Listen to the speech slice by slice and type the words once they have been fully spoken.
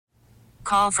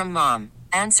call from mom.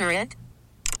 Answer it.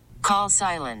 Call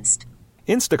silenced.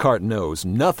 Instacart knows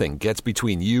nothing gets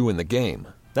between you and the game.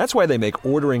 That's why they make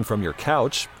ordering from your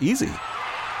couch easy.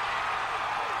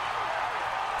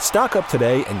 Stock up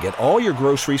today and get all your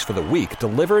groceries for the week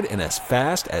delivered in as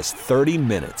fast as 30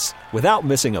 minutes without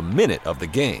missing a minute of the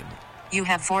game. You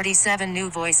have 47 new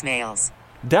voicemails.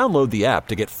 Download the app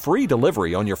to get free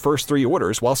delivery on your first 3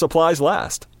 orders while supplies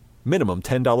last. Minimum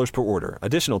 $10 per order.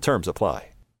 Additional terms apply.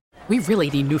 We really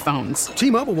need new phones.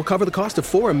 T-Mobile will cover the cost of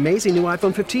 4 amazing new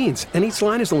iPhone 15s, and each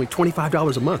line is only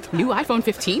 $25 a month. New iPhone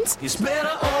 15s? It's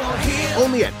better over here.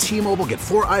 Only at T-Mobile, get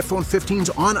 4 iPhone 15s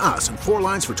on us and 4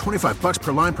 lines for $25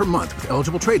 per line per month with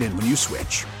eligible trade-in when you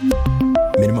switch.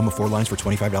 Minimum of 4 lines for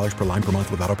 $25 per line per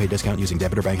month with autopay discount using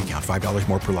debit or bank account. $5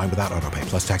 more per line without autopay,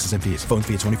 plus taxes and fees. Phone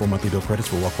fee at 24 monthly bill credits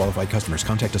for well-qualified customers.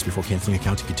 Contact us before canceling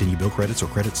account to continue bill credits or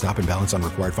credit stop and balance on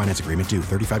required finance agreement due.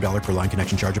 $35 per line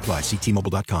connection charge applies. See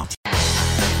T-Mobile.com.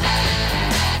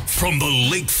 From the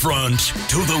lakefront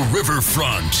to the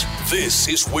riverfront, this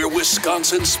is where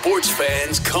Wisconsin sports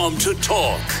fans come to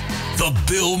talk. The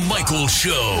Bill Michaels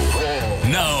Show.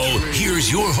 Now,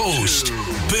 here's your host,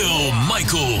 Bill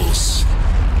Michaels.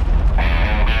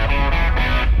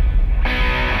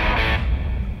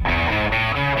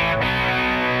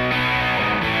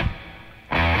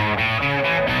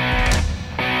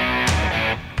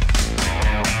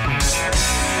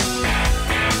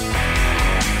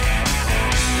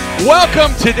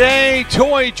 Welcome today.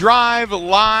 Toy Drive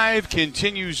Live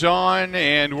continues on,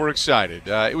 and we're excited.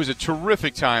 It was a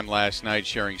terrific time last night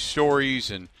sharing stories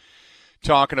and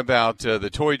talking about the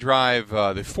Toy Drive,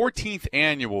 the 14th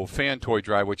annual Fan Toy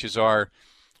Drive, which is our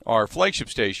flagship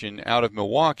station out of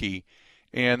Milwaukee,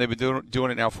 and they've been doing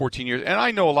it now 14 years. And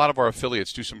I know a lot of our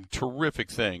affiliates do some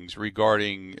terrific things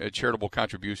regarding charitable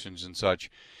contributions and such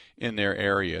in their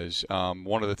areas.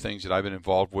 One of the things that I've been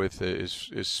involved with is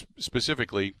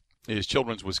specifically is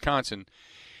Children's Wisconsin,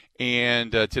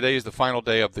 and today is the final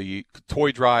day of the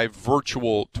Toy Drive,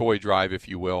 virtual Toy Drive, if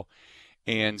you will.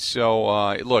 And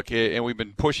so, look, and we've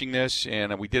been pushing this,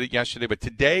 and we did it yesterday, but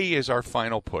today is our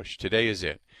final push. Today is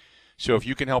it. So if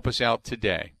you can help us out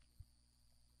today,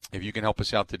 simply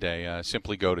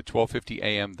go to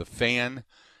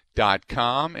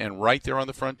 1250amthefan.com, and right there on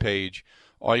the front page,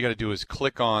 all you got to do is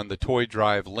click on the Toy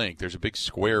Drive link. There's a big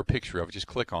square picture of it. Just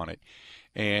click on it,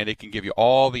 and it can give you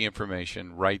all the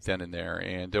information right then and there.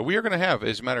 And we are going to have,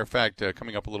 as a matter of fact,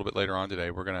 coming up a little bit later on today,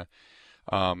 we're going to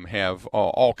have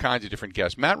all kinds of different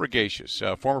guests. Matt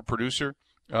Regasius, former producer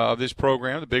of this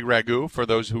program, The Big Ragu, for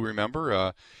those who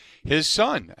remember, his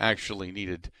son actually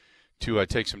needed to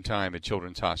take some time at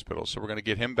Children's Hospital. So we're going to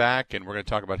get him back, and we're going to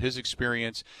talk about his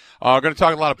experience. We're going to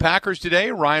talk a lot of Packers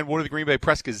today. Ryan Wood of the Green Bay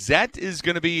Press-Gazette is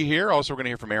going to be here. Also, we're going to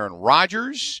hear from Aaron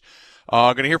Rodgers.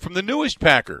 Going to hear from the newest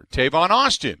Packer, Tavon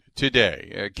Austin,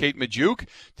 today. Kate Majuk.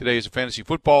 Today is a Fantasy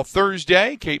Football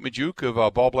Thursday. Kate Majuk of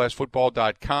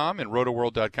ballblastfootball.com and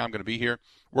rotoworld.com going to be here.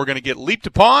 We're going to get leaped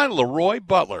upon. Leroy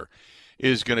Butler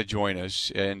is going to join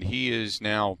us, and he is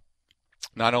now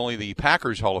not only the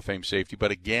Packers Hall of Fame safety,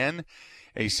 but again,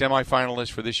 a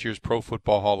semifinalist for this year's Pro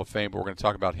Football Hall of Fame. But we're going to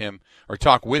talk about him, or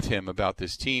talk with him about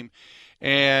this team.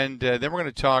 And then we're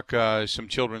going to talk some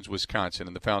Children's Wisconsin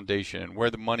and the foundation and where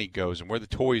the money goes and where the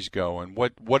toys go and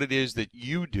what it is that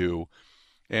you do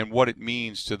and what it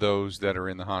means to those that are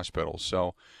in the hospital.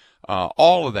 So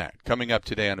all of that coming up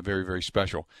today on a very, very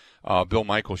special Bill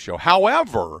Michaels Show.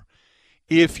 However,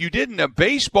 if you didn't,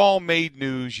 baseball made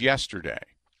news yesterday.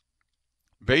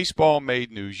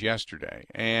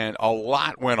 And a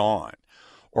lot went on.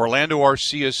 Orlando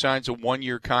Arcia signs a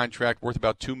 1-year contract worth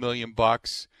about $2 million.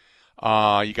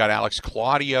 You got Alex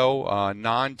Claudio,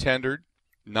 non-tendered,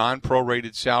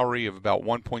 non-prorated salary of about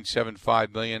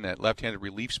 $1.75 million at left-handed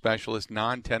relief specialist,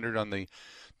 non-tendered on this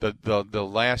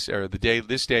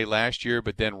day last year,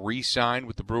 but then re-signed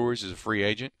with the Brewers as a free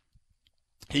agent.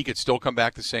 He could still come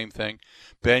back the same thing.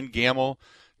 Ben Gamel,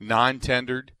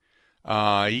 non-tendered.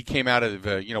 He came out of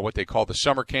what they call the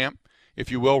summer camp, if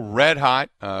you will, red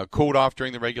hot, cooled off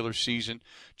during the regular season.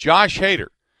 Josh Hader,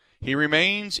 he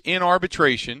remains in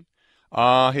arbitration.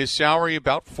 His salary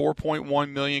about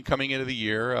 $4.1 million coming into the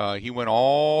year. He went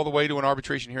all the way to an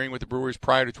arbitration hearing with the Brewers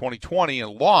prior to 2020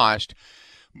 and lost,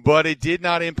 but it did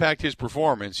not impact his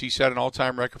performance. He set an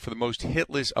all-time record for the most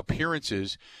hitless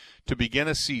appearances to begin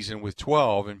a season with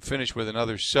 12 and finish with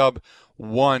another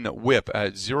sub-1 whip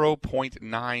at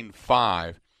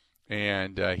 0.95.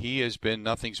 And he has been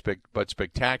nothing but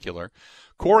spectacular.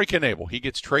 Corey Knebel, he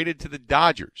gets traded to the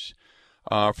Dodgers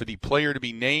for the player to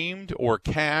be named or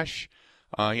cash.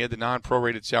 He had the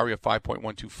non-prorated salary of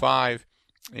 $5.125,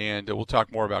 and we'll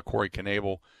talk more about Corey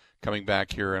Knebel coming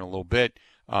back here in a little bit.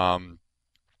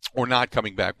 Or not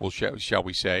coming back, shall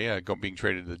we say, being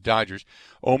traded to the Dodgers.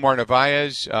 Omar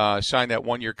Narvaez signed that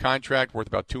one-year contract worth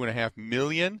about $2.5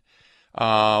 million.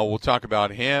 We'll talk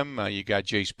about him. You got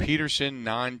Jace Peterson,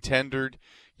 non-tendered.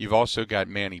 You've also got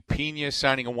Manny Pena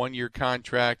signing a one-year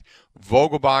contract.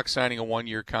 Vogelbach signing a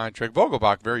one-year contract.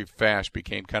 Vogelbach very fast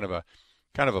became kind of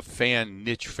a fan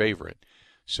niche favorite.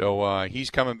 So he's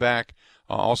coming back.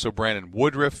 Also Brandon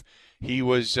Woodruff. He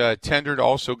was tendered,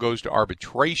 also goes to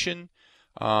arbitration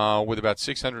with about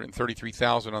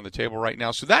 $633,000 on the table right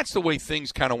now. So that's the way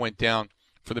things kind of went down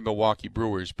for the Milwaukee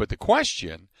Brewers. But the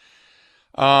question,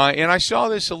 and I saw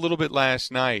this a little bit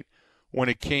last night when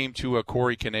it came to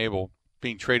Corey Knebel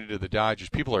being traded to the Dodgers.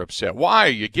 People are upset. Why are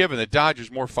you giving the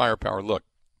Dodgers more firepower? Look,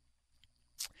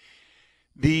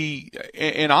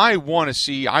 I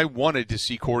wanted to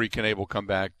see Corey Knebel come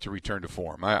back to return to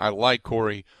form. I like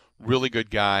Corey, really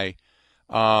good guy.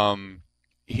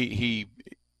 He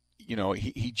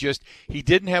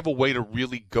didn't have a way to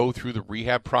really go through the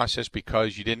rehab process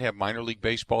because you didn't have minor league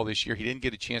baseball this year. He didn't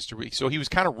get a chance to so he was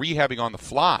kind of rehabbing on the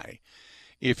fly,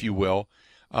 if you will,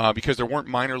 because there weren't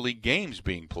minor league games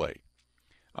being played.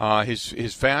 His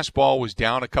fastball was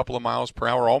down a couple of miles per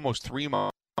hour, almost 3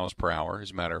 miles per hour,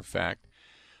 as a matter of fact,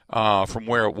 from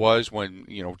where it was when,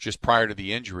 just prior to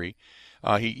the injury.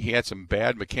 He had some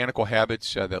bad mechanical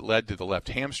habits that led to the left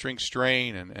hamstring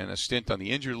strain and a stint on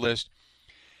the injured list.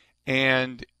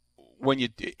 And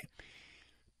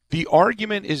the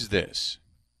argument is this: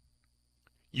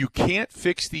 you can't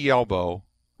fix the elbow,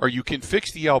 or you can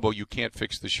fix the elbow, you can't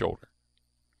fix the shoulder.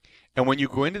 And when you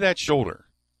go into that shoulder,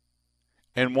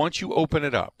 and once you open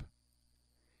it up,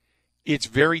 it's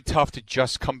very tough to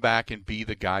just come back and be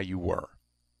the guy you were.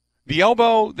 The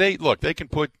elbow, they can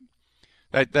put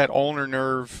that ulnar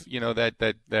nerve,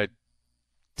 that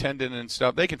tendon and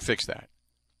stuff, they can fix that.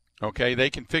 Okay, they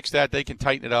can fix that. They can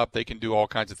tighten it up. They can do all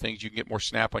kinds of things. You can get more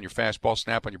snap on your fastball,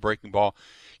 snap on your breaking ball.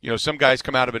 Some guys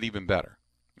come out of it even better.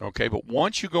 Okay, but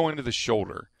once you go into the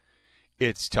shoulder,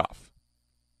 it's tough.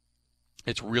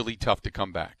 It's really tough to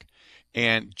come back.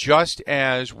 And just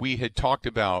as we had talked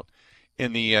about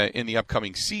in the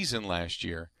upcoming season last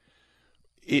year,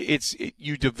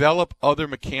 you develop other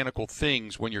mechanical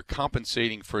things when you're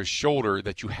compensating for a shoulder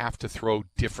that you have to throw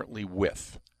differently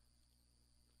with.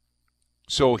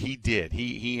 So he did.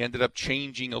 He ended up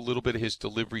changing a little bit of his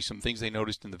delivery, some things they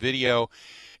noticed in the video.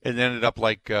 It ended up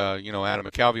like, Adam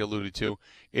McCalvey alluded to,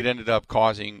 it ended up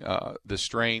causing the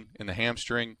strain in the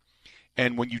hamstring.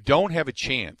 And when you don't have a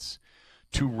chance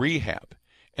to rehab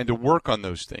and to work on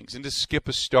those things and to skip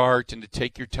a start and to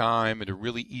take your time and to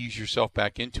really ease yourself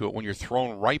back into it when you're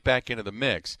thrown right back into the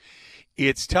mix,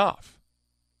 it's tough.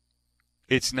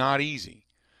 It's not easy.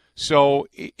 So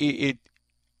if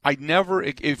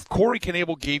Corey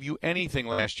Knebel gave you anything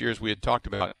last year, as we had talked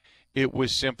about, it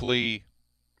was simply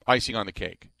icing on the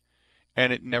cake.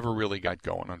 And it never really got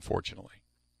going, unfortunately.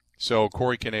 So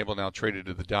Corey Knebel now traded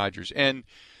to the Dodgers. And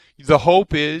the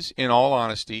hope is, in all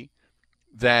honesty,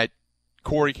 that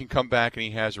Corey can come back and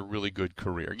he has a really good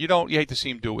career. You hate to see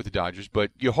him do it with the Dodgers,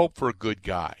 but you hope for a good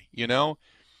guy,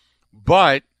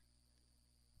 But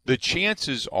the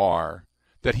chances are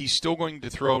that he's still going to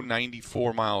throw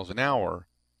 94 miles an hour,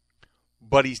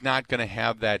 but he's not going to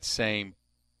have that same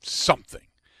something,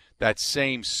 that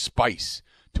same spice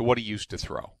to what he used to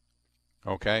throw.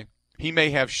 Okay? He may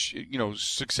have,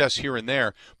 success here and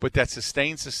there, but that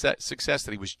sustained success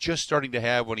that he was just starting to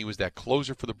have when he was that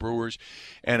closer for the Brewers,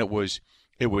 and it was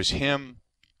him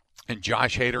and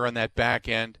Josh Hader on that back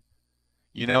end.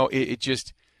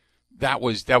 That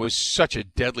was such a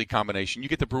deadly combination. You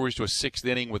get the Brewers to a sixth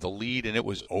inning with a lead, and it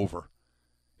was over.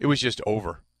 It was just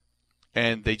over.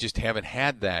 And they just haven't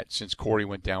had that since Corey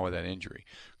went down with that injury.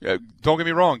 Don't get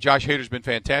me wrong, Josh Hader's been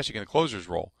fantastic in the closer's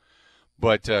role.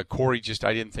 But Corey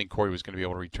I didn't think Corey was going to be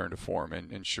able to return to form,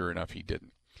 and sure enough, he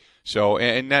didn't. So,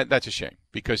 and that's a shame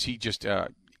because he's just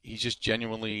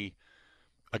genuinely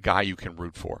a guy you can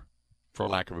root for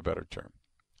lack of a better term.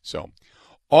 So,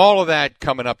 all of that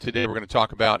coming up today. We're going to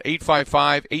talk about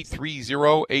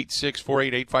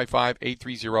 855-830-8648,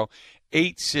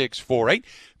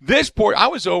 855-830-8648. I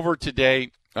was over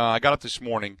today. I got up this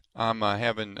morning. I'm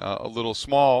having a little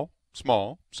small,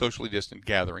 socially distant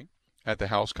gathering at the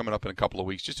house coming up in a couple of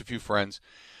weeks, just a few friends.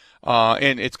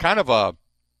 And it's kind of I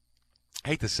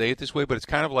hate to say it this way, but it's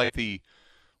kind of like the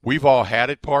we've all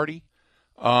had it party.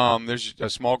 There's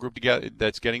a small group together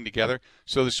that's getting together.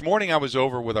 So this morning I was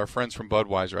over with our friends from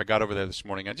Budweiser. I got over there this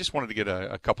morning. I just wanted to get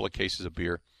a couple of cases of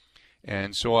beer.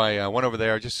 And so I went over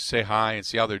there just to say hi and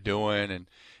see how they're doing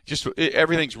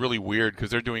everything's really weird because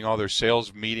they're doing all their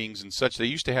sales meetings and such. They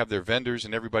used to have their vendors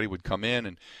and everybody would come in,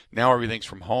 and now everything's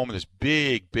from home. And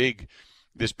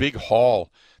this big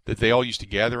hall that they all used to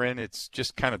gather in, it's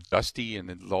just kind of dusty, and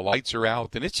the lights are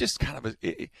out, and it's just kind of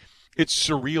it's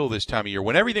surreal this time of year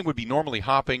when everything would be normally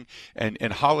hopping and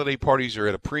holiday parties are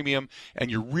at a premium,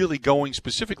 and you're really going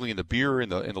specifically in the beer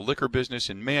and the liquor business,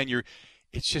 and man,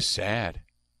 it's just sad.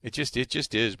 It just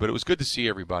is. But it was good to see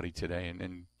everybody today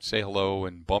and say hello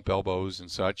and bump elbows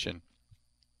and such and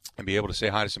be able to say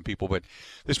hi to some people. But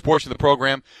this portion of the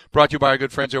program brought to you by our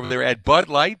good friends over there at Bud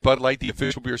Light. Bud Light, the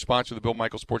official beer sponsor of the Bill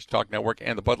Michaels Sports Talk Network,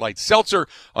 and the Bud Light Seltzer,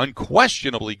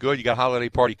 unquestionably good. You got holiday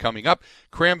party coming up.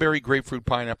 Cranberry, grapefruit,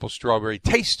 pineapple, strawberry.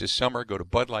 Taste of summer. Go to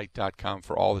budlight.com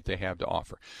for all that they have to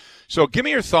offer. So give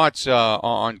me your thoughts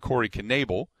on Corey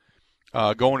Knebel.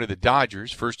 Going to the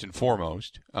Dodgers, first and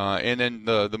foremost, and then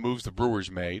the moves the Brewers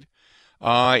made.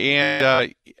 There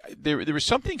was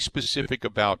something specific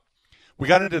about – we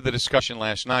got into the discussion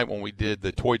last night when we did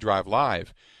the Toy Drive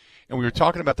Live, and we were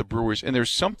talking about the Brewers, and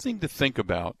there's something to think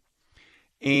about.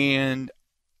 And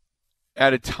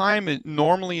at a time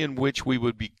normally in which we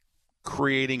would be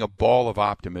creating a ball of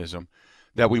optimism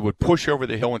that we would push over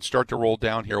the hill and start to roll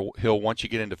downhill once you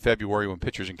get into February when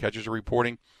pitchers and catchers are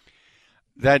reporting –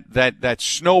 that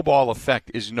snowball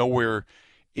effect is nowhere,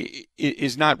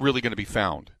 is not really going to be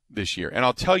found this year. And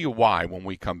I'll tell you why when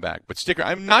we come back. But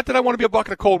not that I want to be a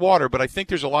bucket of cold water, but I think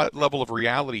there's a level of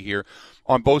reality here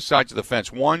on both sides of the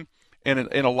fence. One, in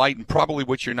a light and probably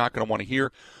which you're not going to want to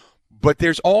hear. But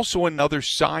there's also another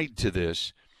side to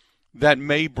this that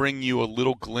may bring you a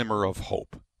little glimmer of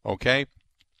hope, okay?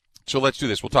 So let's do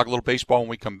this. We'll talk a little baseball when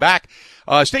we come back.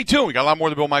 Stay tuned. We got a lot more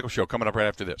of the Bill Michaels Show coming up right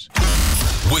after this.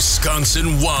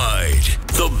 Wisconsin-wide,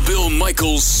 the Bill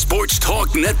Michaels Sports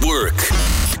Talk Network.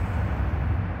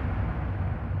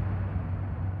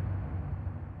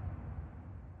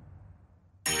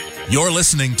 You're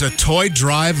listening to Toy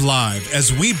Drive Live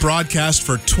as we broadcast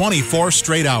for 24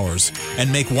 straight hours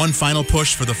and make one final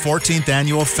push for the 14th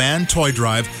annual Fan Toy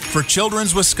Drive for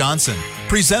Children's Wisconsin,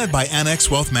 presented by Annex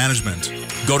Wealth Management.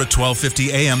 Go to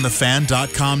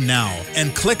 1250amthefan.com now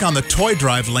and click on the Toy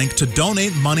Drive link to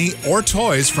donate money or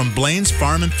toys from Blaine's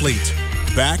Farm and Fleet.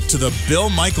 Back to the Bill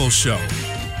Michaels Show.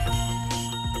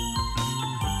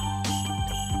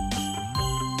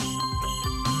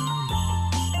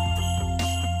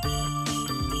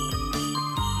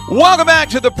 Welcome back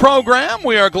to the program.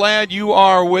 We are glad you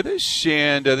are with us.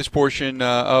 And this portion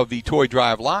of the Toy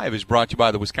Drive Live is brought to you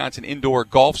by the Wisconsin Indoor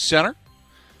Golf Center.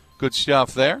 Good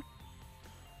stuff there.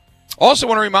 Also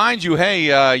want to remind you,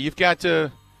 hey, you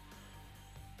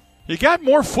got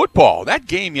more football. That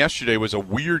game yesterday was a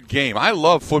weird game. I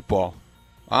love football.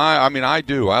 I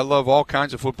do. I love all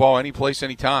kinds of football, any place,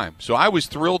 anytime. So I was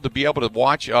thrilled to be able to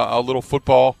watch a little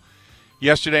football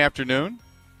yesterday afternoon.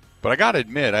 But I got to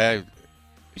admit,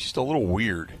 it's just a little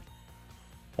weird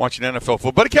watching NFL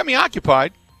football. But it kept me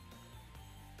occupied.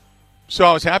 So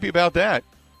I was happy about that.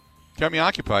 Kept me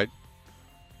occupied.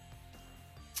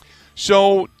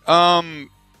 So,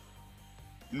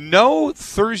 no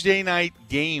Thursday night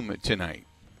game tonight.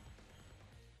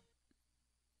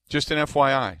 Just an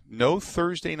FYI. No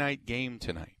Thursday night game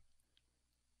tonight.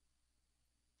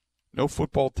 No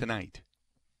football tonight.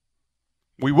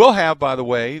 We will have, by the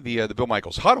way, the Bill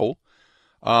Michaels Huddle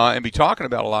and be talking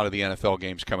about a lot of the NFL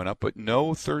games coming up, but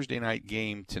no Thursday night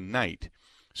game tonight.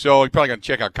 So you're probably going to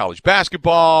check out college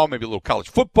basketball, maybe a little college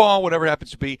football, whatever it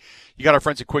happens to be. You got our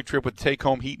friends at Quick Trip with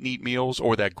take-home heat and eat meals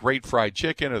or that great fried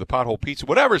chicken or the pothole pizza,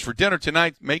 whatever is for dinner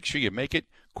tonight. Make sure you make it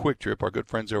Quick Trip, our good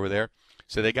friends over there.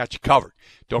 So they got you covered.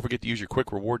 Don't forget to use your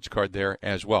Quick Rewards card there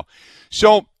as well.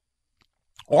 So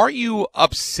are you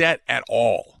upset at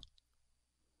all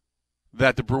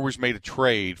that the Brewers made a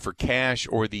trade for cash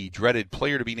or the dreaded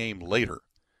player to be named later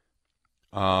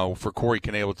for Corey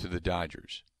Knebel to the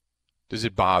Dodgers? Does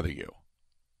it bother you?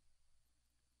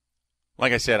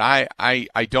 Like I said, I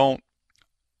don't.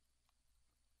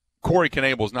 Corey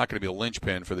Knebel is not going to be a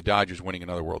linchpin for the Dodgers winning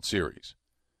another World Series.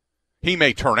 He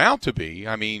may turn out to be.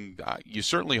 I mean, you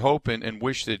certainly hope and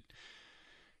wish that,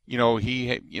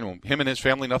 him and his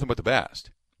family nothing but the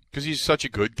best because he's such a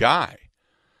good guy.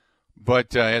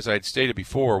 But as I had stated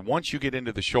before, once you get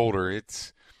into the shoulder,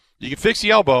 you can fix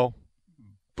the elbow,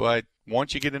 but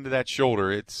once you get into that shoulder,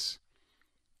 it's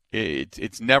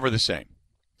never the same.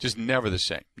 Just never the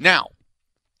same. Now,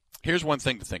 here's one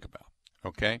thing to think about,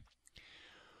 okay?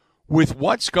 With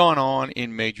what's gone on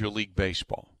in Major League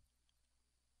Baseball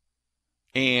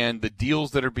and the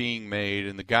deals that are being made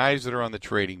and the guys that are on the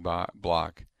trading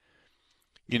block,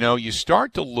 you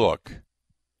start to look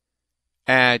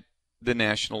at the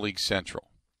National League Central.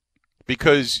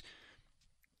 Because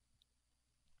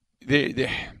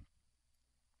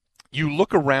you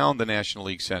look around the National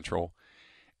League Central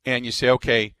and you say,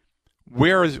 okay,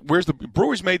 where's the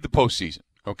Brewers made the postseason,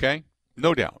 okay?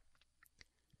 No doubt.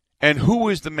 And who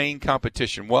is the main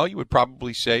competition? Well, you would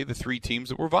probably say the three teams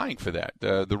that were vying for that.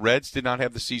 The Reds did not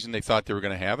have the season they thought they were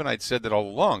going to have, and I'd said that all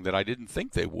along, that I didn't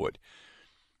think they would.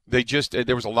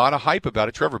 There was a lot of hype about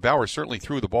it. Trevor Bauer certainly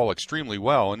threw the ball extremely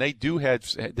well, and they did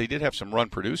have some run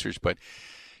producers, but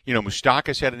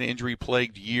Moustakas had an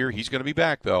injury-plagued year. He's going to be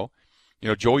back, though.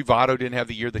 Joey Votto didn't have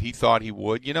the year that he thought he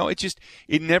would.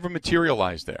 It never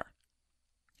materialized there.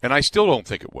 And I still don't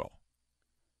think it will.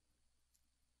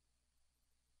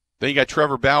 Then you got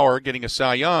Trevor Bauer getting a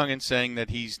Cy Young and saying that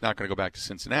he's not going to go back to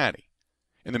Cincinnati.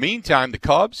 In the meantime, the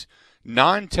Cubs,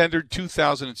 non-tendered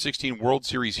 2016 World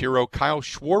Series hero Kyle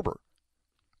Schwarber,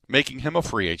 making him a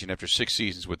free agent after 6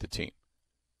 seasons with the team.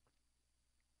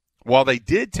 While they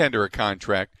did tender a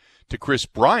contract to Chris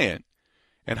Bryant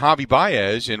and Javi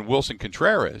Baez and Wilson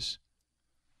Contreras,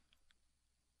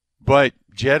 but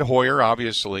Jed Hoyer,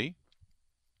 obviously,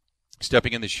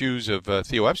 stepping in the shoes of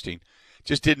Theo Epstein,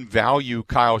 just didn't value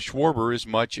Kyle Schwarber as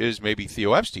much as maybe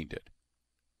Theo Epstein did.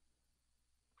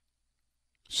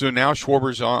 So now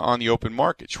Schwarber's on the open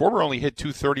market. Schwarber only hit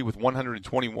 .230 with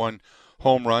 121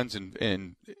 home runs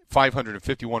and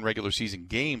 551 regular season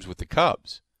games with the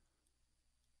Cubs.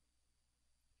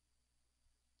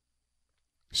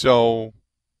 So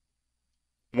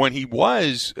when he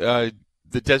was the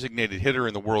designated hitter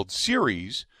in the World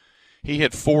Series, he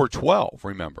had .412,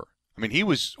 remember. I mean, he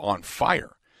was on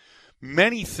fire.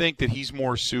 Many think that he's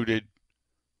more suited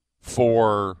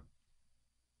for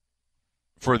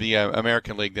the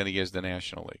American League than he is the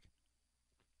National League.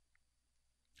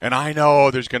 And I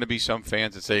know there's going to be some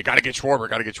fans that say, you got to get Schwarber,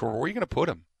 got to get Schwarber. Where are you going to put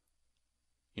him?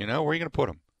 Where are you going to put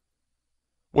him?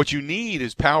 What you need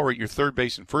is power at your third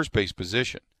base and first base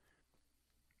position.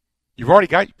 You've already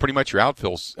got pretty much your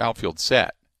outfield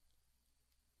set.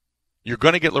 You're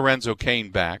going to get Lorenzo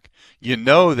Cain back. You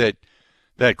know that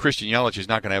Christian Yelich is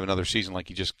not going to have another season like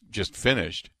he just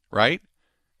finished, right?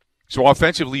 So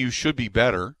offensively, you should be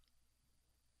better.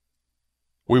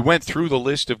 We went through the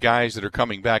list of guys that are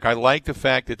coming back. I like the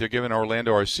fact that they're giving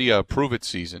Orlando Arcia a prove-it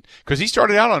season because he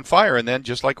started out on fire, and then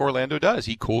just like Orlando does,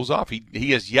 he cools off.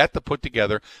 He has yet to put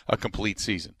together a complete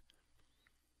season.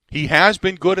 He has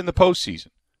been good in the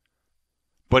postseason,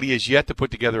 but he has yet to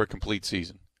put together a complete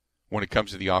season when it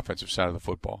comes to the offensive side of the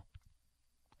football.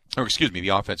 Or, excuse me, the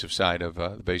offensive side of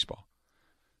the baseball.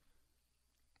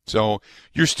 So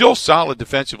you're still solid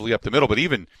defensively up the middle, but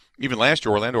even last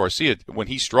year, Orlando Arcia, when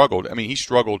he struggled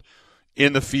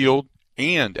in the field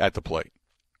and at the plate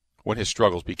when his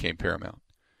struggles became paramount.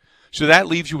 So that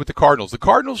leaves you with the Cardinals. The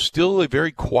Cardinals still a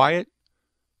very quiet,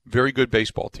 very good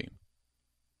baseball team.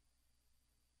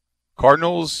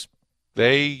 Cardinals,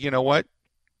 you know what?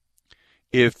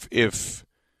 If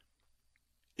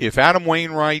Adam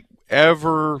Wainwright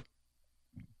ever,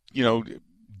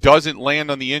 doesn't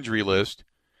land on the injury list,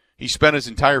 he spent his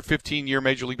entire 15-year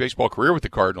Major League Baseball career with the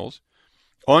Cardinals,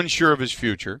 unsure of his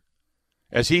future,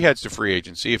 as he heads to free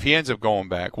agency. If he ends up going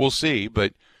back, we'll see,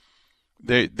 but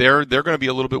they're going to be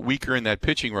a little bit weaker in that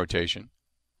pitching rotation.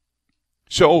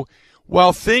 So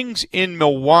while things in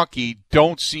Milwaukee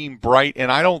don't seem bright,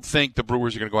 and I don't think the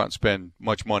Brewers are going to go out and spend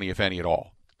much money, if any at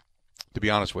all, to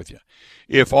be honest with you.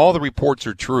 If all the reports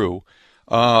are true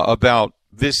about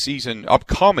this season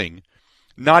upcoming,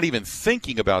 not even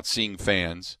thinking about seeing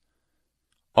fans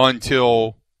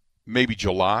until maybe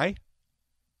July,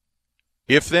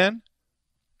 if then,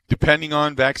 depending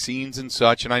on vaccines and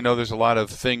such. And I know there's a lot of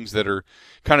things that are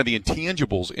kind of the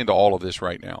intangibles into all of this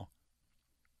right now.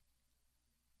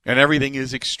 And everything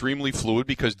is extremely fluid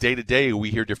because day to day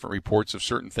we hear different reports of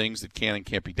certain things that can and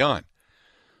can't be done.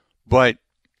 But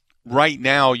right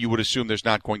now, you would assume there's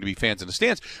not going to be fans in the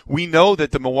stands. We know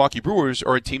that the Milwaukee Brewers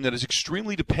are a team that is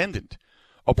extremely dependent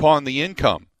upon the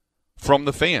income from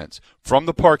the fans, from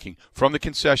the parking, from the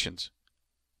concessions,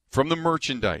 from the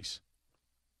merchandise.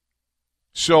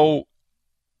 So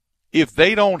if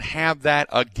they don't have that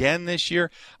again this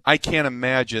year, I can't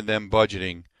imagine them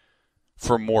budgeting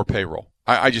for more payroll.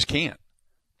 I just can't.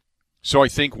 So I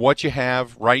think what you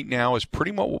have right now is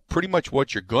pretty much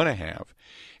what you're going to have.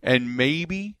 And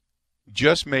maybe,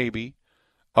 just maybe,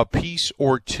 a piece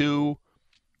or two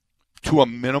to a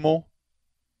minimal.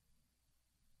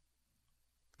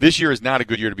 This year is not a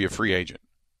good year to be a free agent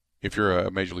if you're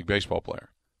a Major League Baseball player.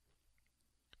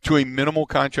 To a minimal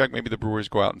contract, maybe the Brewers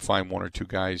go out and find one or two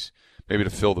guys maybe to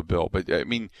fill the bill. But, I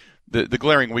mean, the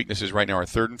glaring weaknesses right now are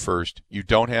third and first. You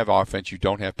don't have offense. You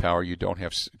don't have power. You don't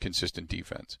have consistent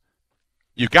defense.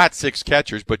 You've got 6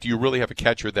 catchers, but do you really have a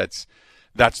catcher that's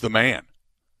the man?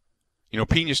 You know,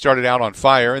 Pena started out on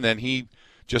fire, and then he,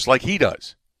 just like he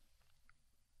does,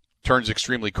 turns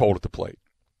extremely cold at the plate.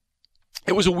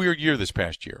 It was a weird year this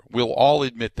past year. We'll all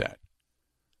admit that.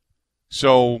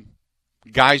 So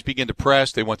guys begin to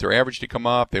press. They want their average to come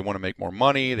up. They want to make more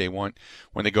money. They want,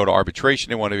 when they go to arbitration,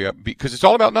 they want to be, because it's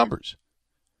all about numbers.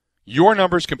 Your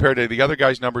numbers compared to the other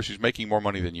guy's numbers who's making more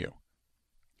money than you.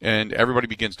 And everybody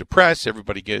begins to press.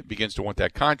 Everybody begins to want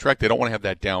that contract. They don't want to have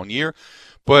that down year.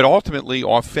 But ultimately,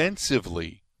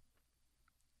 offensively,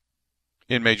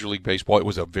 in Major League Baseball, it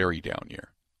was a very down year.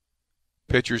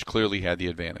 Pitchers clearly had the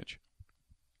advantage.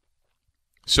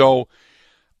 So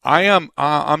I'm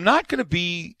not going to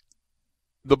be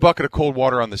the bucket of cold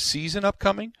water on the season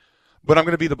upcoming, but I'm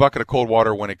going to be the bucket of cold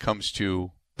water when it comes to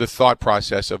the thought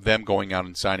process of them going out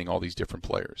and signing all these different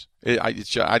players. I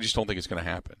just don't think it's going to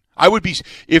happen. I would be,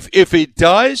 if it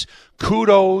does,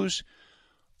 kudos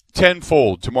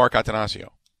tenfold to Mark Attanasio,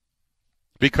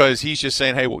 because he's just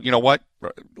saying, hey, well, you know what?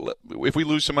 If we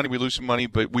lose some money, we lose some money,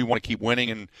 but we want to keep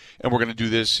winning, and we're going to do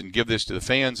this and give this to the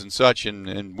fans and such,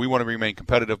 and we want to remain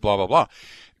competitive, blah, blah, blah.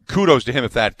 Kudos to him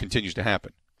if that continues to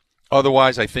happen.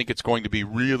 Otherwise, I think it's going to be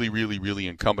really, really, really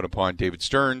incumbent upon David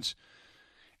Stearns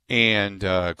and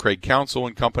Craig Counsell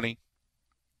and company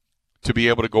to be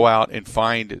able to go out and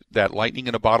find that lightning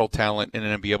in a bottle talent and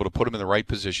then be able to put them in the right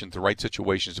positions, the right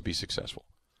situations to be successful.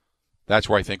 That's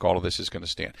where I think all of this is going to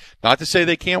stand. Not to say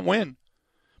they can't win,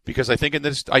 because I think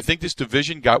this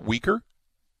division got weaker,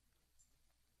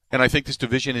 and I think this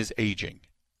division is aging.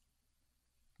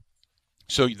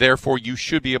 So therefore, you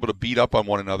should be able to beat up on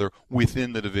one another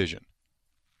within the division.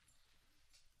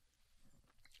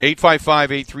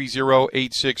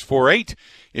 855-830-8648.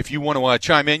 If you want to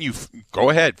chime in,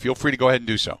 go ahead. Feel free to go ahead and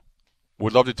do so.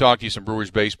 Would love to talk to you some Brewers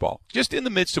baseball. Just in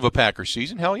the midst of a Packers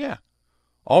season, hell yeah.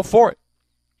 All for it.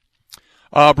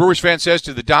 Brewers fan says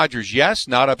to the Dodgers, yes.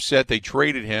 Not upset they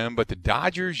traded him, but the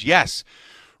Dodgers, yes.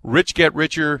 Rich get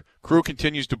richer. Crew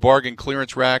continues to bargain,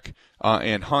 clearance rack,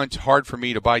 and hunt. Hard for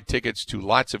me to buy tickets to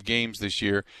lots of games this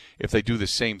year if they do the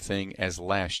same thing as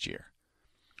last year.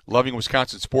 Loving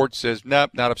Wisconsin Sports says, nope,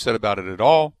 not upset about it at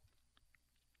all.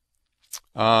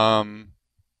 Paul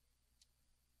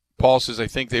says, I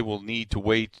think they will need to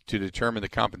wait to determine the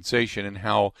compensation and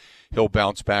how he'll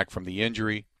bounce back from the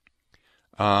injury.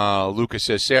 Lucas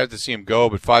says, sad to see him go,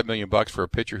 but $5 million for a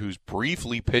pitcher who's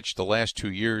briefly pitched the last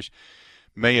 2 years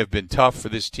may have been tough for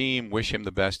this team. Wish him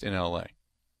the best in L.A.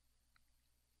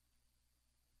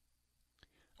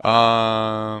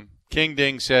 King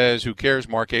Ding says, who cares?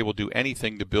 Mark A will do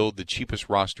anything to build the cheapest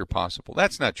roster possible.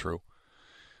 That's not true.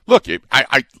 Look,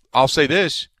 I'll say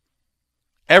this.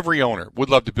 Every owner would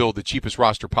love to build the cheapest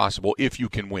roster possible if you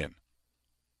can win.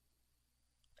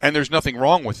 And there's nothing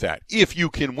wrong with that if you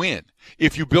can win.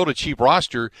 If you build a cheap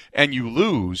roster and you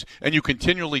lose and you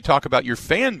continually talk about your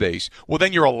fan base, well,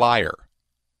 then you're a liar.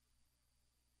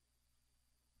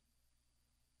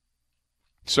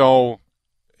 So,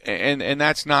 and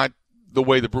that's not the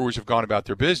way the Brewers have gone about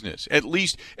their business. At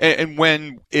least, and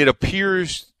when it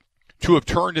appears to have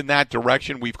turned in that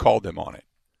direction, we've called them on it.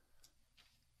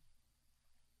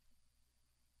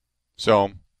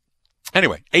 So,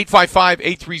 anyway,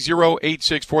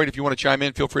 855-830-8648. If you want to chime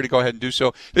in, feel free to go ahead and do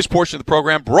so. This portion of the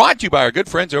program brought to you by our good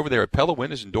friends over there at Pella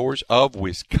Windows and Doors of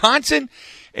Wisconsin.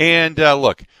 And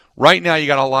look, right now you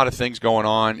got a lot of things going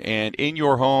on, and in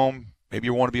your home, maybe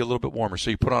you want to be a little bit warmer, so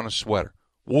you put on a sweater,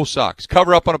 wool socks,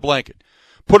 cover up on a blanket,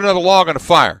 put another log on a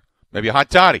fire, maybe a hot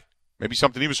toddy, maybe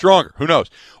something even stronger, who knows.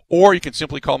 Or you can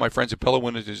simply call my friends at Pella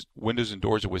Windows and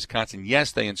Doors of Wisconsin.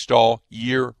 Yes, they install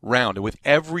year-round. And with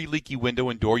every leaky window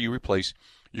and door you replace,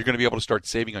 you're going to be able to start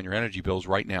saving on your energy bills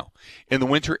right now, in the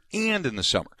winter and in the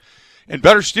summer. And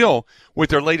better still, with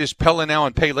their latest Pella Now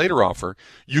and Pay Later offer,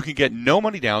 you can get no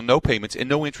money down, no payments, and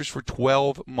no interest for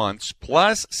 12 months,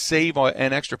 plus save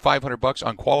an extra $500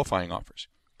 on qualifying offers.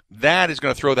 That is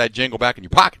going to throw that jingle back in your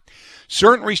pocket.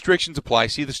 Certain restrictions apply.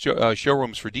 See the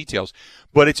showrooms for details.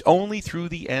 But it's only through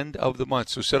the end of the month.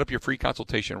 So set up your free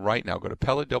consultation right now. Go to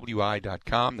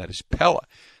PellaWI.com. That is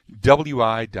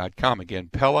PellaWI.com. Again,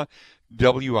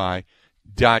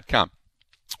 PellaWI.com.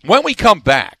 When we come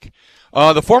back,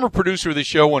 the former producer of the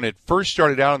show when it first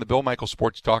started out on the Bill Michael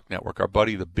Sports Talk Network, our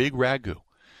buddy, the Big Ragu,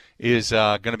 is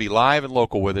going to be live and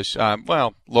local with us.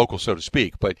 Well, local, so to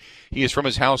speak, but he is from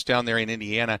his house down there in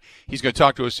Indiana. He's going to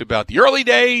talk to us about the early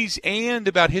days and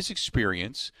about his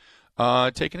experience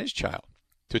taking his child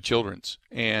to Children's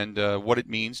and what it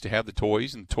means to have the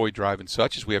toys and toy drive and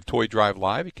such. As we have Toy Drive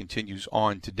Live, it continues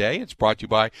on today. It's brought to you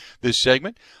by this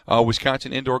segment,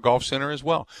 Wisconsin Indoor Golf Center as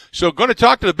well. So going to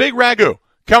talk to the Big Ragu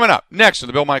Coming up next on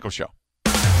the Bill Michaels Show.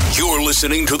 You're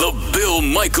listening to the Bill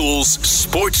Michaels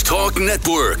Sports Talk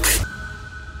Network.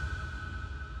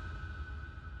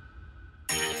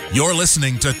 You're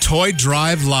listening to Toy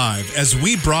Drive Live as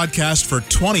we broadcast for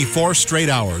 24 straight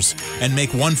hours and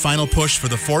make one final push for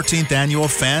the 14th annual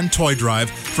Fan Toy Drive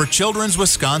for Children's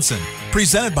Wisconsin,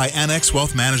 presented by Annex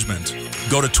Wealth Management.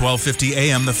 Go to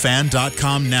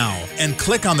 1250amthefan.com now and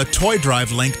click on the Toy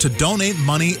Drive link to donate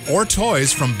money or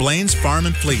toys from Blaine's Farm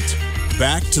and Fleet.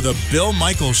 Back to the Bill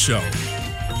Michaels Show.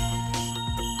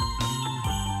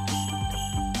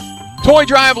 Toy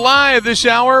Drive Live this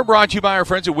hour, brought to you by our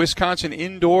friends at Wisconsin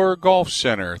Indoor Golf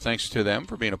Center. Thanks to them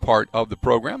for being a part of the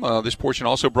program. This portion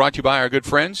also brought to you by our good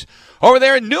friends over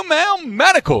there at Numel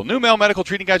Medical. Numel Medical,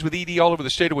 treating guys with ED all over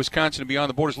the state of Wisconsin and beyond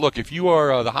the borders. Look, if you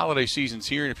are the holiday season's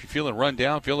here, and if you're feeling run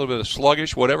down, feeling a little bit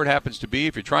sluggish, whatever it happens to be,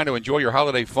 if you're trying to enjoy your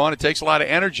holiday fun, it takes a lot of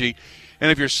energy. And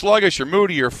if you're sluggish or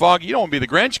moody or foggy, you don't want to be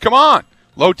the Grinch. Come on.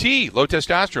 Low T, low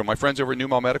testosterone. My friends over at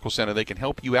Numel Medical Center, they can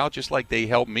help you out just like they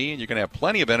help me, and you're going to have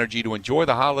plenty of energy to enjoy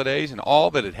the holidays and all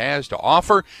that it has to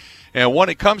offer. And when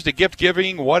it comes to gift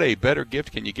giving, what a better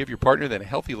gift can you give your partner than a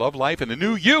healthy love life and the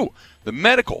new you? The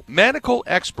medical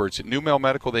experts at Numel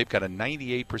Medical, they've got a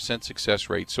 98% success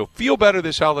rate. So feel better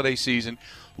this holiday season.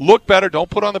 Look better. Don't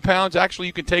put on the pounds. Actually,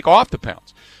 you can take off the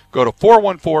pounds. Go to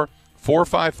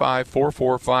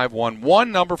 414-455-4451.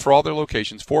 One number for all their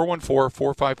locations,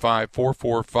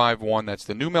 414-455-4451. That's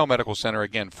the Numel Medical Center.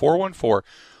 Again,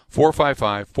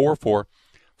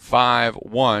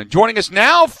 414-455-4451. Joining us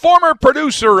now, former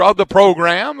producer of the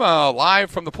program, live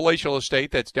from the palatial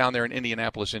estate that's down there in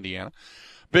Indianapolis, Indiana.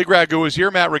 Big Ragu is here,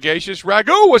 Matt Regasius.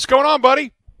 Ragu, what's going on,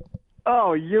 buddy?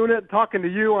 Oh, Unit, talking to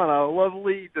you on a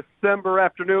lovely December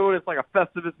afternoon. It's like a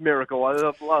Festivus miracle. I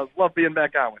love being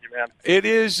back on with you, man. It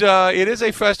is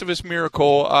a Festivus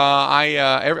miracle.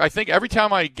 I think every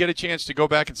time I get a chance to go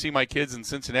back and see my kids in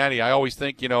Cincinnati, I always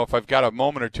think, if I've got a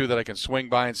moment or two that I can swing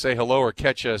by and say hello or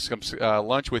catch some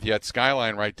lunch with you at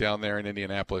Skyline right down there in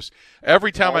Indianapolis.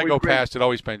 Every time I go past, it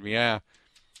always pains me. Yeah,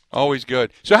 always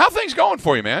good. So how things going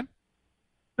for you, man?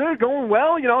 They're going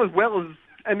well, as well as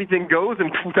anything goes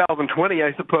in 2020,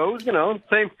 I suppose.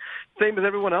 Same as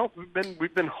everyone else.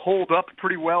 We've been holed up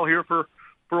pretty well here for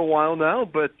a while now.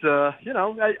 But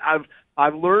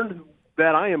I've learned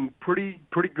that I am pretty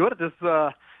good at this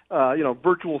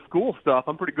virtual school stuff.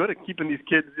 I'm pretty good at keeping these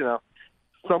kids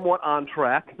somewhat on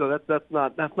track. So that's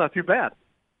not too bad.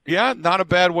 Yeah, not a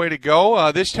bad way to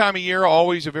go. This time of year,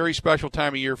 always a very special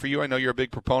time of year for you. I know you're a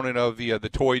big proponent of the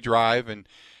toy drive,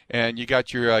 and you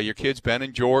got your kids, Ben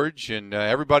and George, and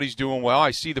everybody's doing well.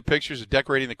 I see the pictures of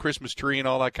decorating the Christmas tree and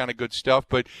all that kind of good stuff.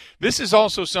 But this is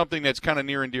also something that's kind of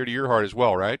near and dear to your heart as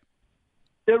well, right?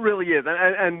 It really is.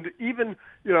 And even,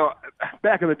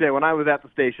 back in the day when I was at the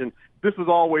station, this was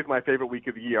always my favorite week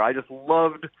of the year. I just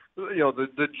loved,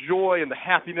 the joy and the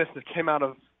happiness that came out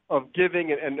of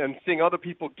giving and seeing other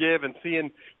people give and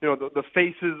seeing, the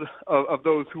faces of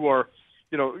those who are,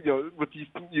 with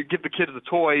you give the kids the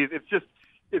toys. It's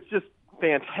just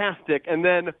fantastic. And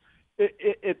then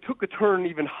it took a turn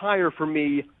even higher for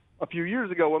me a few years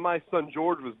ago when my son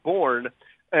George was born.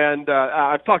 And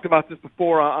I've talked about this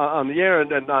before on the air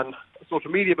and on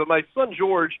social media, but my son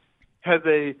George has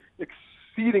a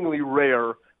exceedingly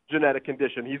rare genetic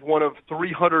condition. He's one of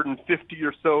 350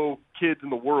 or so kids in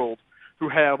the world who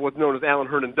have what's known as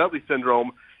Allan-Herndon-Dudley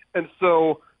syndrome. And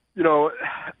so,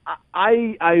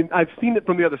 I've seen it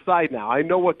from the other side now. I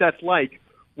know what that's like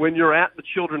when you're at the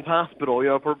Children's Hospital.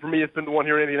 For me, it's been the one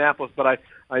here in Indianapolis, but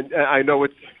I know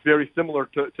it's very similar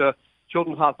to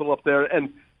Children's Hospital up there.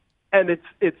 And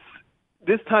it's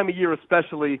this time of year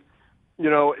especially,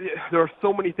 there are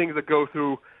so many things that go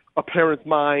through a parent's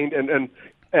mind and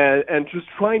just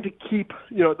trying to keep,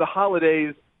 the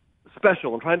holidays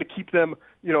special and trying to keep them,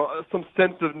 some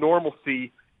sense of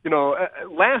normalcy.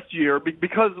 Last year,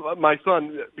 because my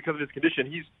son, because of his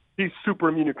condition, he's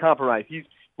super immunocompromised.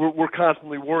 We're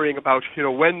constantly worrying about,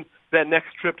 when that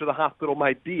next trip to the hospital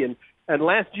might be. And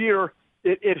last year,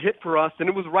 it hit for us, and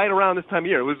it was right around this time of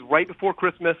year. It was right before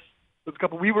Christmas.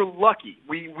 We were lucky.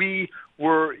 He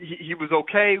was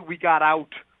okay. We got out,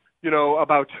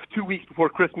 about 2 weeks before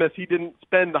Christmas. He didn't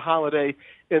spend the holiday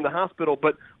in the hospital.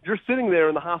 But you're sitting there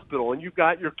in the hospital, and you've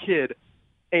got your kid,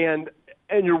 and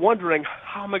you're wondering,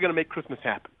 how am I going to make Christmas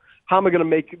happen? How am I going to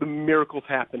make the miracles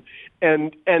happen?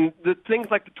 And the things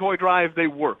like the toy drive, they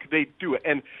work. They do it.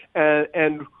 And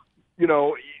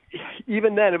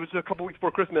even then, it was a couple weeks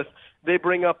before Christmas, they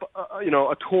bring up,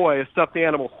 a toy, a stuffed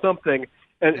animal, something,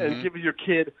 and give it your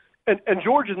kid. And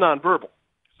George is nonverbal.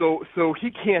 So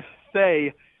he can't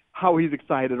say how he's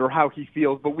excited or how he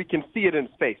feels, but we can see it in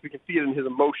his face. We can see it in his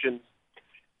emotions.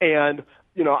 And,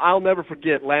 I'll never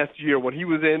forget last year when he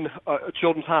was in a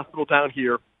children's hospital down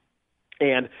here,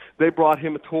 and they brought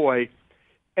him a toy,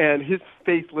 and his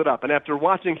face lit up. And after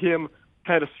watching him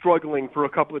kind of struggling for a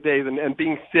couple of days and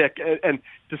being sick, and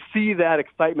to see that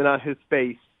excitement on his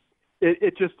face,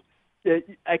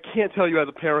 I can't tell you as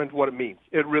a parent what it means.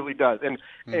 It really does.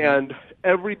 And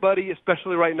everybody,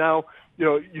 especially right now,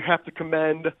 you have to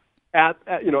commend at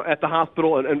the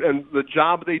hospital and the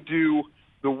job they do,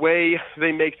 the way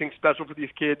they make things special for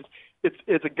these kids.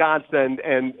 It's a godsend,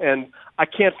 and I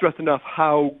can't stress enough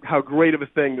how great of a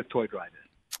thing this toy drive is.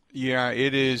 Yeah,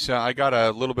 it is. I got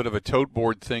a little bit of a tote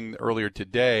board thing earlier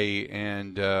today,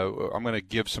 and I'm going to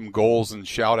give some goals and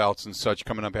shout-outs and such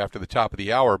coming up after the top of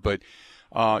the hour. But,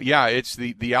 it's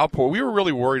the outpour. We were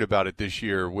really worried about it this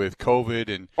year with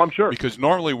COVID. And I'm sure. Because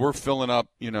normally we're filling up,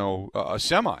 a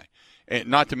semi. And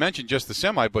not to mention just the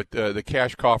semi, but the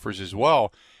cash coffers as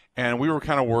well. And we were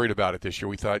kind of worried about it this year.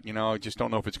 We thought, I just don't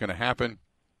know if it's going to happen.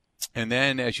 And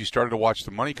then as you started to watch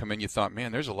the money come in, you thought,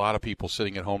 man, there's a lot of people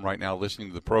sitting at home right now listening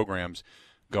to the programs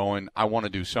going, I want to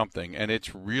do something. And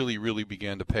it's really, really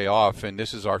began to pay off. And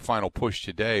this is our final push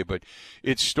today. But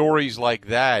it's stories like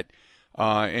that,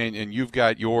 and you've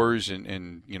got yours,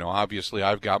 and obviously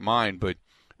I've got mine. But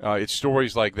it's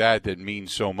stories like that mean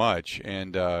so much.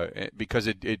 And because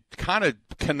it kind of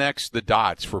connects the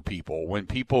dots for people. When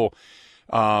people –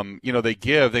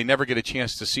 they never get a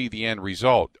chance to see the end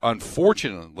result.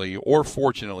 Unfortunately, or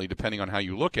fortunately, depending on how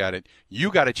you look at it,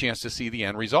 you got a chance to see the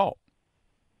end result.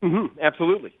 Mm-hmm,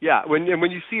 absolutely, yeah. When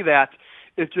you see that,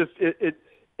 it's just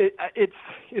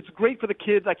it's great for the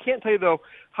kids. I can't tell you though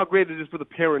how great it is for the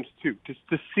parents too,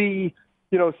 to see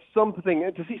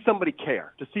something, to see somebody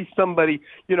care, to see somebody.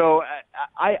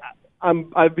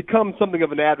 I've become something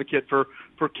of an advocate for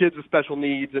kids with special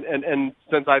needs, and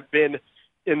since I've been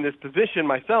in this position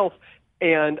myself,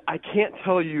 and I can't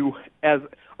tell you as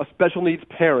a special needs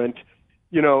parent,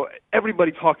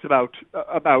 everybody talks about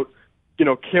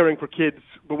caring for kids,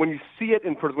 but when you see it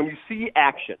in person, when you see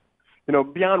action,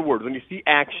 beyond words, when you see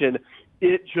action,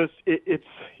 it's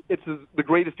the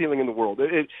greatest feeling in the world.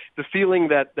 The feeling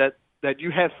that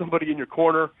you have somebody in your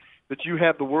corner, that you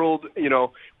have the world,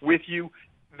 with you,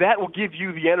 that will give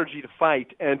you the energy to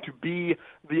fight and to be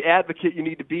the advocate you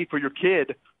need to be for your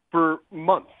kid for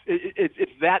months.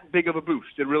 It's that big of a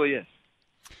boost. It really is.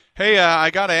 Hey, I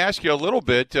got to ask you a little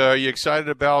bit. Are you excited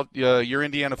about your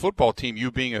Indiana football team,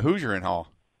 you being a Hoosier in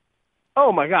Hall?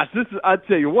 Oh, my gosh. I'd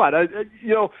tell you what.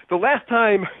 The last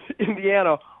time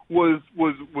Indiana was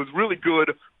really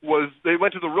good was they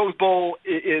went to the Rose Bowl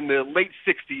in the late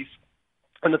 60s.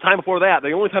 And the time before that,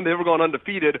 the only time they've ever gone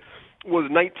undefeated was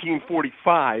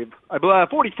 1945. I believe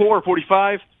 44 or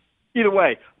 45. Either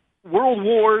way. World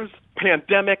wars,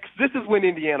 pandemics, this is when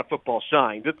Indiana football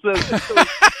shines. It's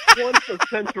a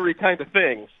once-a-century kind of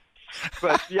thing.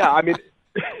 But, yeah, I mean,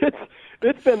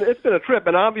 it's been a trip.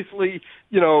 And obviously,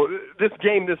 this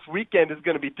game this weekend is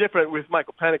going to be different with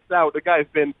Michael Penix out. The guy's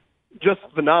been just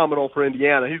phenomenal for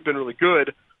Indiana. He's been really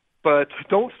good. But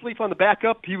don't sleep on the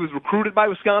backup. He was recruited by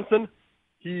Wisconsin.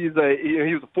 He was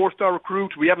a four-star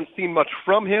recruit. We haven't seen much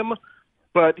from him.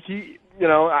 But he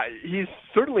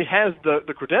certainly has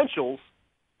the credentials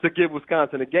to give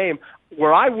Wisconsin a game.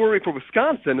 Where I worry for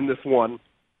Wisconsin in this one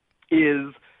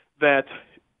is that,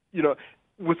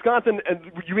 Wisconsin, and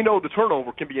the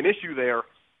turnover can be an issue there.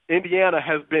 Indiana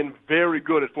has been very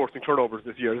good at forcing turnovers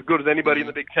this year, as good as anybody in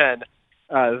the Big Ten.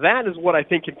 That is what I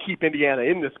think can keep Indiana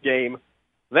in this game.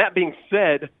 That being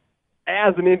said,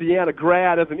 as an Indiana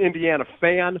grad, as an Indiana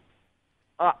fan,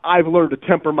 I've learned to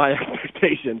temper my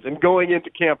expectations. And going into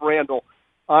Camp Randall,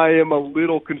 I am a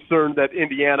little concerned that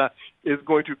Indiana is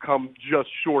going to come just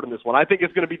short in this one. I think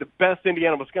it's going to be the best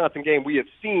Indiana-Wisconsin game we have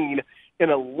seen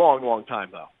in a long, long time,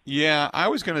 though. Yeah, I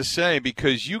was going to say,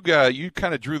 because you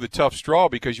kind of drew the tough straw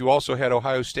because you also had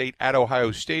Ohio State at Ohio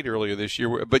State earlier this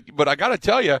year. But I got to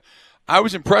tell you, I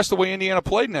was impressed the way Indiana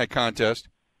played in that contest.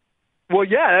 Well,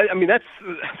 yeah, I mean,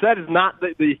 that is not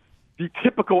the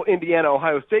typical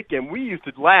Indiana-Ohio State game. We used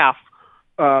to laugh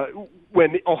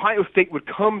when Ohio State would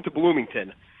come to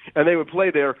Bloomington and they would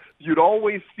play there. You'd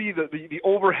always see the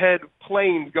overhead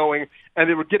planes going, and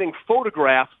they were getting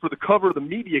photographs for the cover of the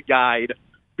media guide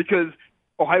because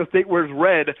Ohio State wears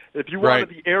red. If you wanted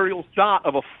the aerial shot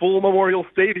of a full Memorial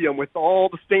Stadium with all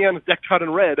the stands decked out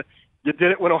in red, you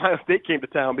did it when Ohio State came to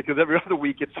town because every other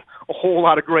week it's a whole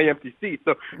lot of gray empty seats.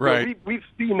 So we've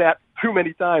seen that too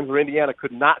many times where Indiana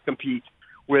could not compete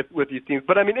with these teams.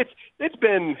 But I mean, it's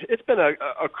been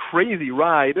a crazy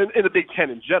ride in the Big Ten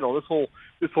in general.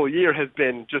 This whole year has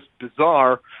been just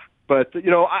bizarre. But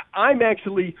I'm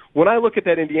actually, when I look at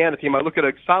that Indiana team, I look at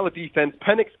a solid defense.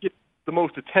 Penix the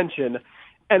most attention,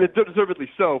 and it's deservedly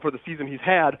so for the season he's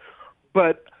had.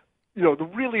 But,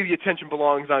 really the attention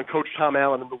belongs on Coach Tom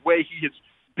Allen and the way he is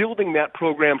building that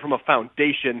program from a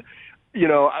foundation.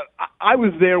 I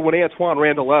was there when Antoine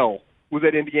Randall was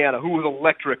at Indiana, who was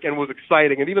electric and was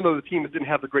exciting. And even though the team didn't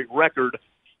have the great record,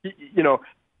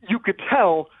 you could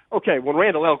tell, okay, when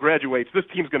Randall graduates, this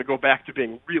team's going to go back to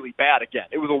being really bad again.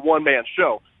 It was a one-man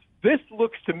show. This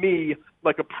looks to me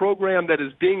like a program that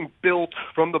is being built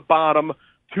from the bottom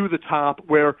to the top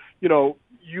where,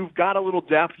 you've got a little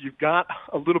depth, you've got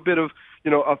a little bit of,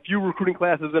 a few recruiting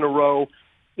classes in a row.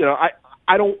 I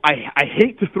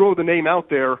hate to throw the name out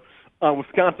there on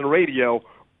Wisconsin radio,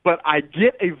 but I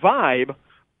get a vibe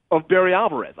of Barry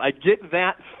Alvarez. I get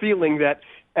that feeling that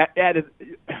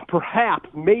perhaps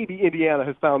maybe Indiana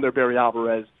has found their Barry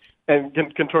Alvarez and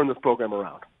can turn this program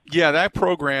around. Yeah, that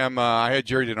program, I had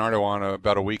Jerry DiNardo on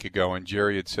about a week ago, and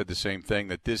Jerry had said the same thing,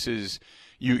 that this is –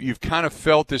 you've kind of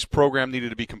felt this program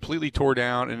needed to be completely tore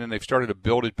down, and then they've started to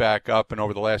build it back up, and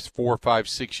over the last 4, 5,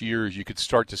 6 years, you could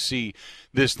start to see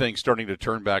this thing starting to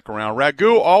turn back around.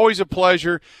 Raghu, always a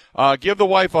pleasure. Give the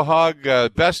wife a hug.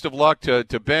 Best of luck to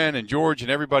Ben and George and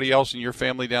everybody else in your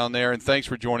family down there, and thanks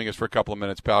for joining us for a couple of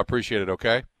minutes, pal. Appreciate it,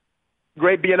 okay?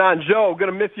 Great being on. Joe,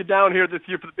 going to miss you down here this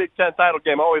year for the Big Ten title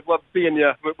game. Always love seeing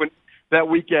you that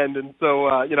weekend, and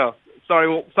so, Sorry,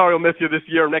 we'll miss you this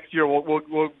year. Next year,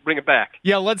 we'll bring it back.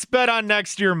 Yeah, let's bet on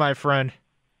next year, my friend.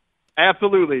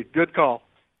 Absolutely. Good call.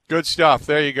 Good stuff.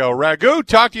 There you go. Raghu,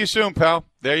 talk to you soon, pal.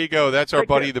 There you go. That's our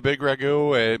buddy, the big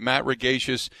Raghu, Matt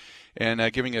Regatius,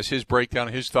 and giving us his breakdown,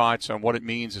 his thoughts on what it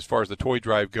means as far as the toy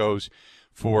drive goes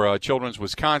for Children's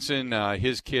Wisconsin,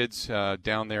 his kids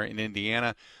down there in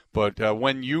Indiana. But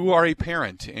when you are a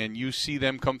parent and you see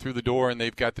them come through the door and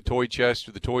they've got the toy chest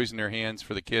or the toys in their hands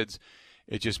for the kids,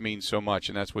 it just means so much,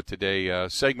 and that's what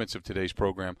segments of today's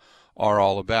program are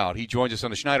all about. He joins us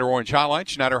on the Schneider Orange Hotline.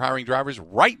 Schneider hiring drivers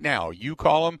right now. You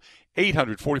call them,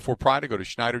 844-PRIDE, or go to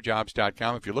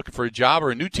SchneiderJobs.com. If you're looking for a job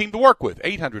or a new team to work with,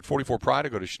 844-PRIDE, or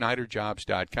go to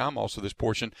SchneiderJobs.com. Also, this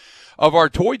portion of our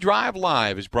Toy Drive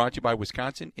Live is brought to you by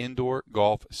Wisconsin Indoor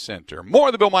Golf Center. More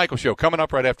of the Bill Michaels Show coming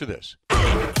up right after this.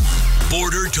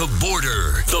 Border to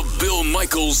Border, the Bill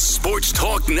Michaels Sports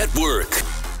Talk Network.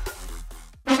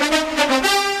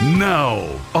 Now,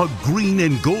 a green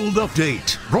and gold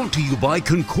update brought to you by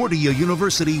Concordia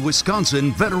University,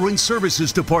 Wisconsin Veteran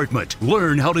Services Department.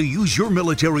 Learn how to use your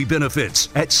military benefits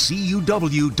at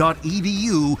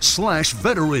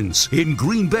cuw.edu/veterans. In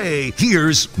Green Bay,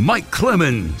 here's Mike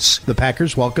Clemens. The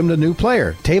Packers welcomed a new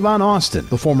player, Tavon Austin.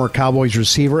 The former Cowboys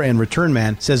receiver and return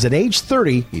man says at age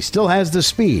 30, he still has the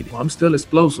speed. Well, I'm still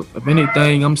explosive. If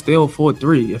anything, I'm still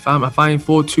 4'3". If I ain't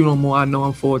 4'2" no more, I know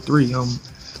I'm 4'3".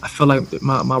 I feel like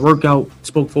my workout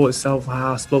spoke for itself,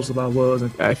 how explosive I was.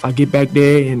 And if I get back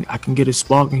there and I can get a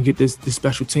spark and get this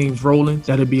special teams rolling,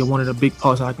 that'll be one of the big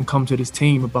parts I can come to this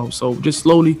team about. So just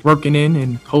slowly working in,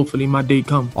 and hopefully my day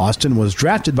comes. Austin was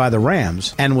drafted by the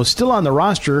Rams and was still on the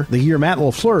roster the year Matt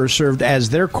LaFleur served as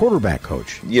their quarterback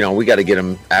coach. We got to get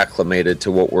him acclimated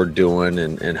to what we're doing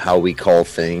and how we call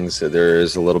things. There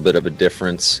is a little bit of a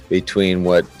difference between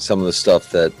what some of the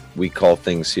stuff that we call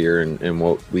things here and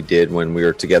what we did when we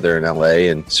were together in LA,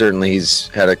 and certainly he's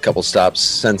had a couple stops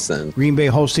since then. Green Bay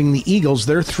hosting the Eagles.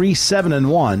 They're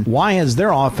 3-7-1. Why has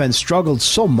their offense struggled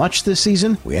so much this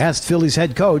season? We asked Phillies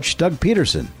head coach Doug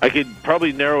Peterson. I could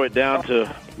probably narrow it down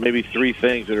to maybe three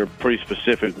things that are pretty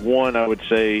specific. One, I would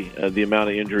say the amount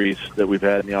of injuries that we've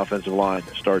had in the offensive line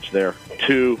starts there.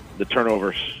 Two, the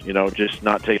turnovers, just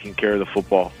not taking care of the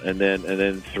football. And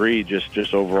then three,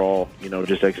 just overall,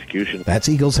 just execution. That's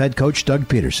Eagles head coach Doug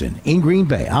Peterson. In Green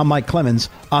Bay, I'm Mike Clemens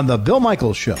on The Bill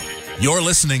Michaels Show. You're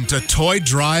listening to Toy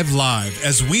Drive Live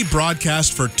as we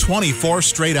broadcast for 24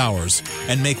 straight hours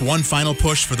and make one final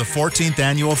push for the 14th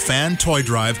annual Fan Toy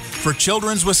Drive for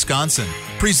Children's Wisconsin,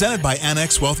 presented by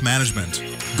Annex Wealth Management.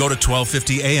 Go to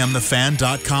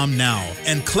 1250amthefan.com now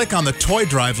and click on the Toy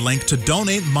Drive link to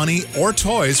donate money or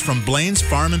toys from Blaine's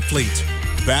Farm and Fleet.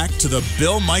 Back to the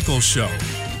Bill Michaels Show.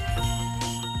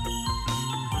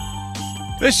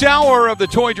 This hour of the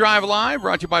Toy Drive Live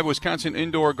brought to you by Wisconsin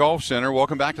Indoor Golf Center.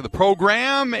 Welcome back to the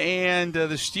program. And the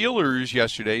Steelers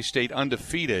yesterday stayed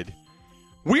undefeated.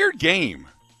 Weird game.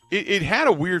 It had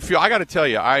a weird feel. I got to tell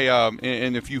you,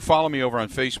 and if you follow me over on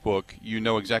Facebook, you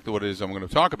know exactly what it is I'm going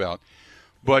to talk about.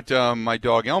 But my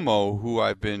dog Elmo, who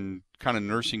I've been kind of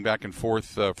nursing back and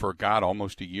forth for,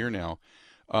 almost a year now,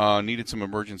 needed some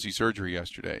emergency surgery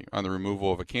yesterday on the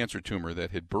removal of a cancer tumor that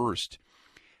had burst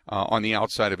on the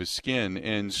outside of his skin.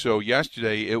 And so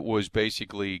yesterday it was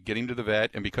basically getting to the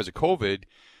vet, and because of COVID,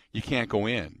 you can't go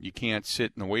in. You can't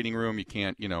sit in the waiting room. You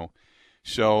can't,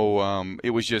 So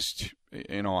it was just,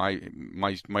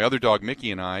 my other dog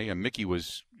Mickey and Mickey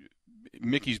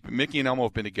and Elmo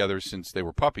have been together since they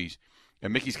were puppies,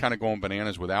 and Mickey's kind of going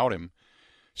bananas without him.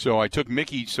 So I took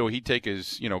Mickey so he'd take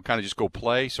his, kind of just go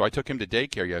play. So I took him to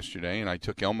daycare yesterday, and I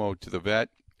took Elmo to the vet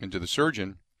and to the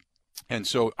surgeon. And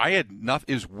so I had nothing.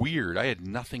 It was weird. I had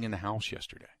nothing in the house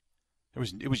yesterday.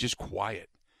 It was just quiet.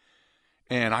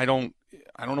 And I don't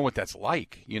know what that's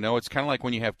like. It's kind of like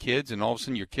when you have kids and all of a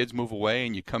sudden your kids move away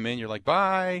and you come in, you're like,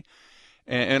 bye.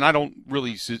 And I don't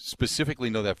really specifically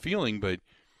know that feeling, but,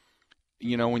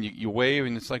 when you wave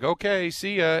and it's like, okay,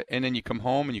 see ya. And then you come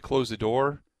home and you close the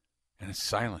door and it's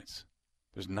silence.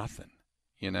 There's nothing,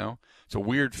 It's a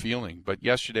weird feeling. But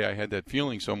yesterday I had that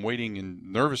feeling, so I'm waiting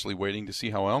and nervously waiting to see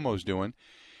how Elmo's doing.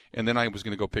 And then I was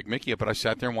going to go pick Mickey up, but I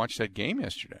sat there and watched that game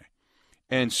yesterday.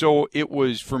 And so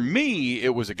for me,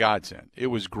 it was a godsend. It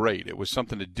was great. It was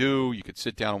something to do. You could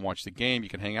sit down and watch the game. You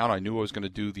could hang out. I knew I was going to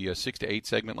do the 6 to 8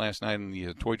 segment last night in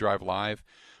the Toy Drive Live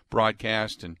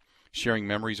broadcast and sharing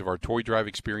memories of our Toy Drive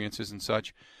experiences and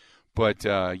such. But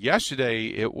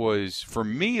yesterday, for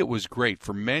me, it was great.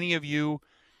 For many of you,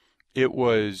 it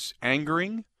was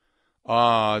angering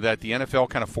that the NFL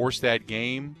kind of forced that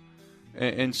game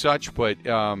and such. But,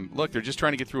 look, they're just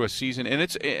trying to get through a season. And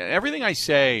it's everything I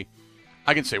say,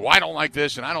 I can say, well, I don't like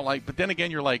this and I don't like – but then again,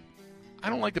 you're like, I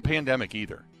don't like the pandemic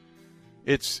either.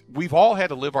 We've all had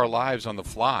to live our lives on the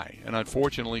fly. And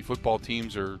unfortunately, football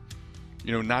teams are,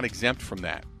 not exempt from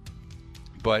that.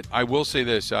 But I will say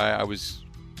this. I was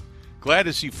glad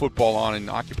to see football on and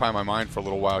occupy my mind for a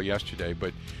little while yesterday.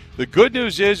 But the good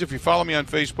news is, if you follow me on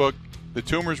Facebook, the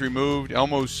tumor's removed.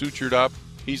 Elmo's sutured up.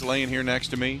 He's laying here next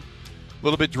to me. A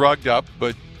little bit drugged up,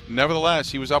 but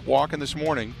nevertheless, he was up walking this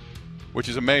morning, which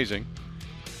is amazing.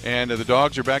 And the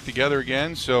dogs are back together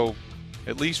again. So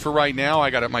at least for right now, I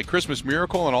got my Christmas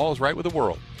miracle and all is right with the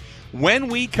world. When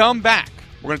we come back,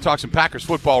 we're going to talk some Packers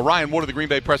football. Ryan Wood of the Green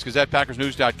Bay Press Gazette,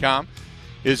 PackersNews.com,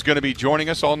 is going to be joining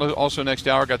us also next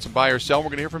hour. Got some buy or sell. We're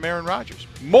going to hear from Aaron Rodgers.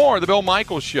 More of the Bill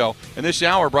Michaels Show. And this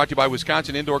hour brought to you by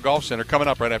Wisconsin Indoor Golf Center. Coming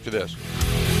up right after this.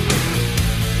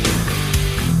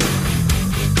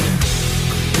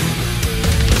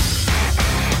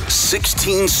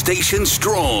 "16 stations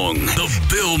strong. The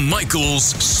Bill Michaels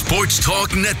Sports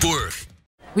Talk Network.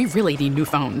 We really need new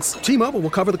phones. T-Mobile will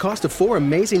cover the cost of 4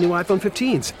 amazing new iPhone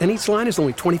 15s, and each line is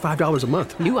only $25 a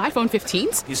month. New iPhone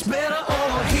 15s? It's better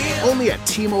over here. Only at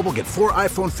T-Mobile, get 4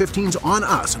 iPhone 15s on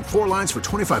us and 4 lines for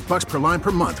 $25 per line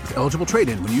per month with eligible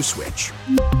trade-in when you switch.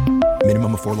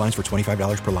 Minimum of 4 lines for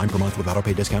 $25 per line per month with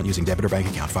autopay discount using debit or bank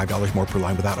account. $5 more per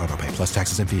line without autopay, plus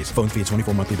taxes and fees. Phone fee at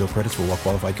 24 monthly bill credits for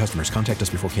well-qualified customers. Contact us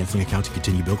before canceling account to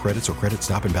continue bill credits or credit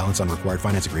stop and balance on required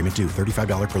finance agreement due.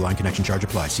 $35 per line connection charge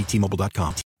applies. See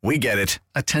T-Mobile.com. We get it.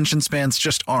 Attention spans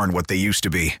just aren't what they used to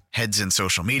be. Heads in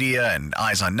social media and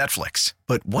eyes on Netflix.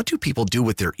 But what do people do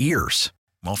with their ears?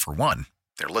 Well, for one,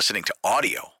 they're listening to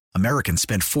audio. Americans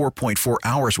spend 4.4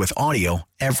 hours with audio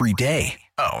every day.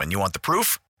 Oh, and you want the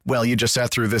proof? Well, you just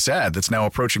sat through this ad that's now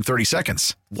approaching 30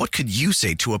 seconds. What could you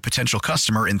say to a potential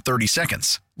customer in 30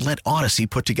 seconds? Let Odyssey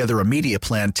put together a media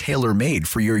plan tailor-made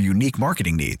for your unique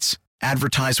marketing needs.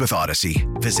 Advertise with Odyssey.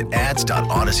 Visit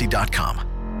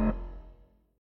ads.odyssey.com.